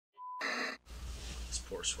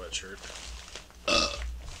poor sweatshirt.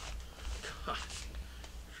 God,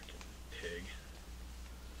 freaking pig.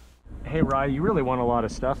 Hey, Rye, you really want a lot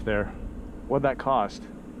of stuff there. What'd that cost?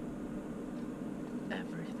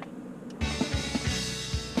 Everything.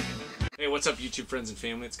 Hey, what's up, YouTube friends and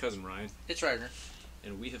family? It's Cousin Ryan. It's Ryder.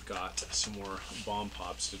 And we have got some more bomb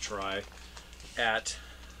pops to try at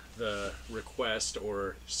the request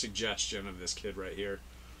or suggestion of this kid right here.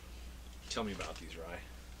 Tell me about these,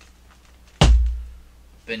 Rye.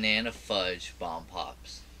 Banana fudge bomb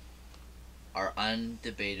pops are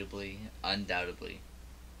undebatably, undoubtedly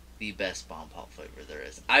the best bomb pop flavor there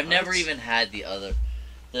is. I've never even had the other,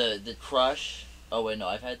 the crush. Oh wait, no,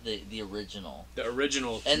 I've had the original. The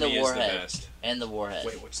original to and me the warhead is the best. And the warhead.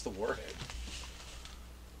 Wait, what's the warhead?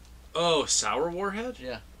 Oh, sour warhead?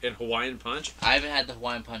 Yeah. And Hawaiian punch? I haven't had the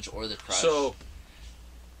Hawaiian punch or the crush. So,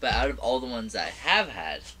 but out of all the ones I have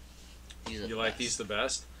had, these are you like these the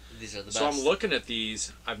best? These are the best. So I'm looking at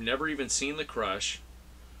these. I've never even seen the crush.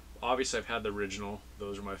 Obviously, I've had the original.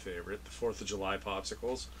 Those are my favorite. The 4th of July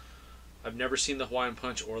popsicles. I've never seen the Hawaiian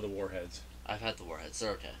punch or the warheads. I've had the warheads.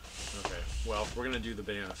 They're okay. Okay. Well, we're going to do the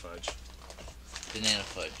banana fudge. Banana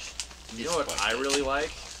fudge. You know what I really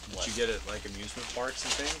like? What? That you get at like amusement parks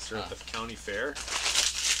and things, or at the county fair?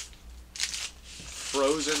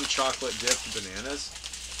 Frozen chocolate dipped bananas.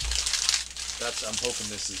 I'm hoping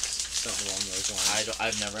this is something along those lines.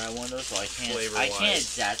 I've never had one of those, so I can't. Flavor-wise. I can't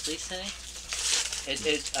exactly say.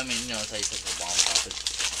 It's. I mean, you know, it's how you pick a bomb pop.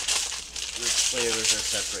 The flavors are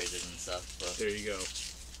separated and stuff. But there you go.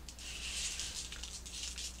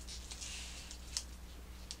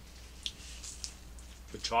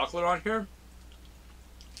 The chocolate on here,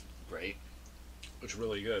 great. it's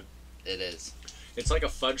really good. It is. It's like a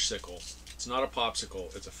fudge-sicle. It's not a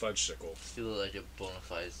popsicle. It's a fudge-sicle. You look like a bona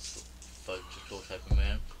fide fudge-sicle type of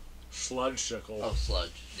man. Sludge-sicle. Oh,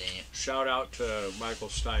 sludge. Dang it. Shout out to Michael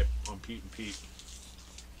Stipe on Pete and Pete.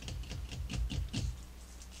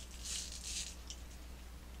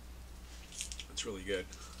 It's really good.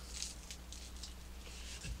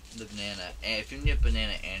 The banana. And if you can get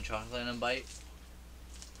banana and chocolate in a bite,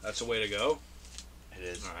 that's the way to go? It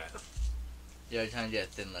is. Alright. You gotta kind of get a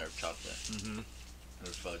thin layer of chocolate. Mm-hmm. Or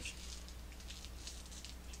fudge.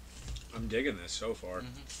 I'm digging this so far.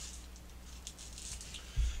 Mm-hmm.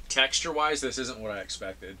 Texture-wise, this isn't what I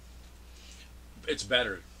expected. It's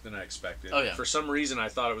better than I expected. Oh, yeah. For some reason, I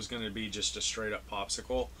thought it was going to be just a straight-up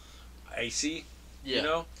popsicle. Icy, Yeah. you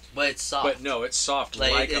know? But it's soft. But no, it's soft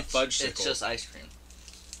like a fudge-sicle. It's just ice cream.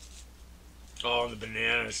 Oh, and the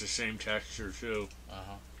banana is the same texture, too.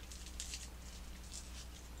 Uh-huh.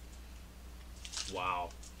 Wow.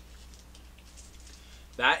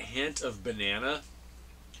 That hint of banana,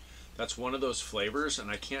 that's one of those flavors,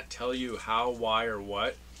 and I can't tell you how, why, or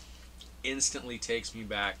what, instantly takes me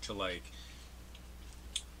back to, like,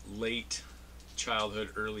 late childhood,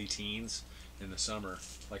 early teens in the summer,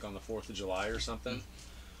 like on the 4th of July or something.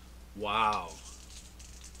 Mm-hmm. Wow.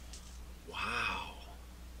 Wow.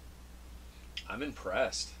 I'm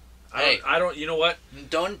impressed. Hey. I don't, you know what?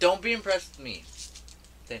 Don't be impressed with me.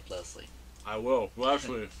 Thank Leslie. I will.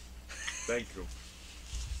 Leslie, thank you.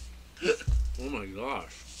 Oh my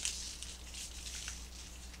gosh.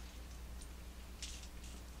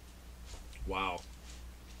 Wow.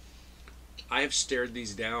 I have stared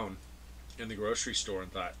these down in the grocery store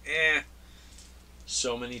and thought,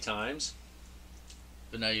 so many times.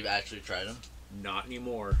 But now you've actually tried them? Not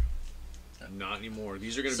anymore. Not anymore.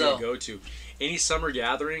 These are going to be a go-to. Any summer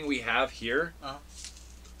gathering we have here,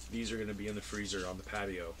 these are going to be in the freezer on the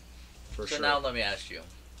patio. For sure. So now let me ask you.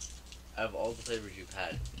 Out of all the flavors you've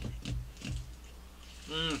had,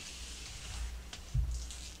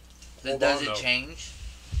 does it change?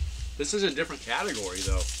 This is a different category,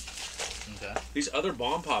 though. Okay. These other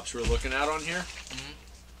bomb pops we're looking at on here,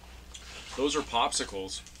 those are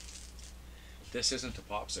popsicles. This isn't a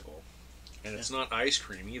popsicle. And it's not ice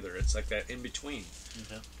cream either. It's like that in between.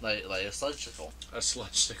 Okay. Like a sludge-sicle. A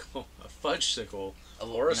sludge-sicle. A fudge-sicle.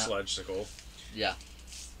 Or a sludge-sicle. Yeah.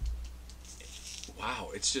 Wow,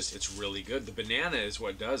 it's really good. The banana is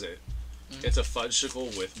what does it. It's a fudge-sicle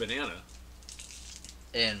with banana.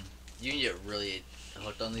 And you can get really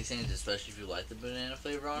hooked on these things, especially if you like the banana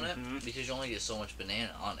flavor on it, because you only get so much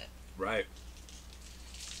banana on it. Right.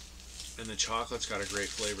 And the chocolate's got a great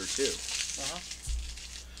flavor, too.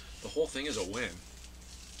 The whole thing is a win.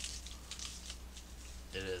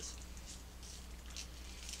 It is.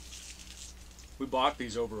 We bought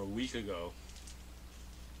these over a week ago.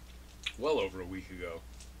 Well over a week ago.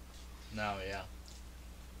 No, yeah.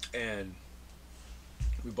 And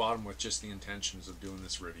we bought them with just the intentions of doing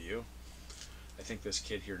this review. I think this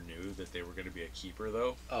kid here knew that they were going to be a keeper,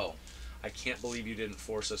 though. Oh. I can't believe you didn't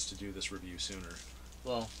force us to do this review sooner.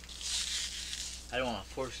 Well, I don't want to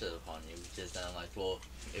force it upon you because then I'm like, well,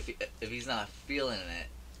 if he's not feeling it,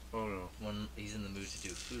 oh no, when he's in the mood to do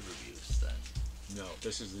food reviews, then no,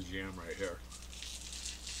 this is the jam right here.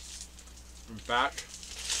 In fact,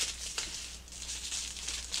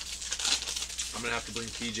 I'm gonna have to bring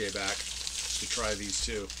PJ back to try these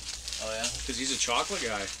too. Oh yeah, because he's a chocolate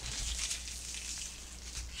guy.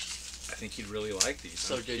 I think he'd really like these.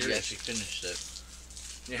 So did you actually finish it?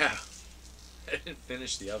 Yeah. I didn't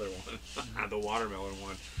finish the other one. The watermelon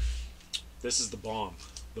one. This is the bomb.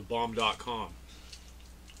 Thebomb.com.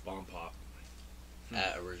 Bomb Pop.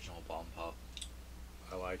 At Original Bomb Pop.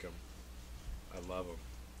 I like them. I love them.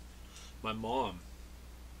 My mom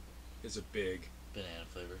is a big banana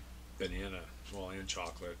flavor. Banana, well, and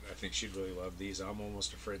chocolate. I think she'd really love these. I'm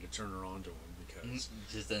almost afraid to turn her on to them because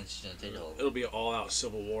just then she's gonna take it all. It'll be an all-out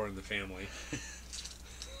civil war in the family.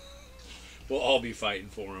 We'll all be fighting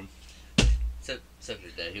for him. Except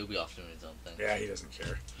your dad, he'll be off doing his own thing. Yeah, he doesn't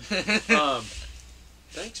care.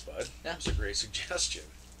 Thanks, bud. Yeah. That's a great suggestion.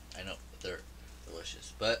 I know, they're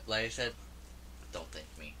delicious. But, like I said, don't thank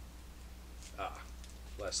me.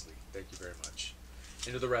 Leslie, thank you very much.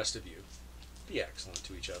 And to the rest of you, be excellent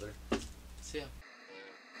to each other. See ya.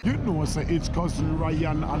 You know, sir, it's cousin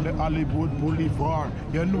Ryan on the Hollywood Boulevard.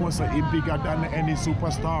 You know, sir, he bigger than any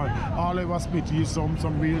superstar. All of us spit you some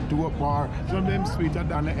real dope bar. Some of them sweeter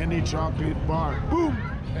than any chocolate bar. Boom!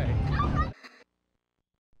 Hey.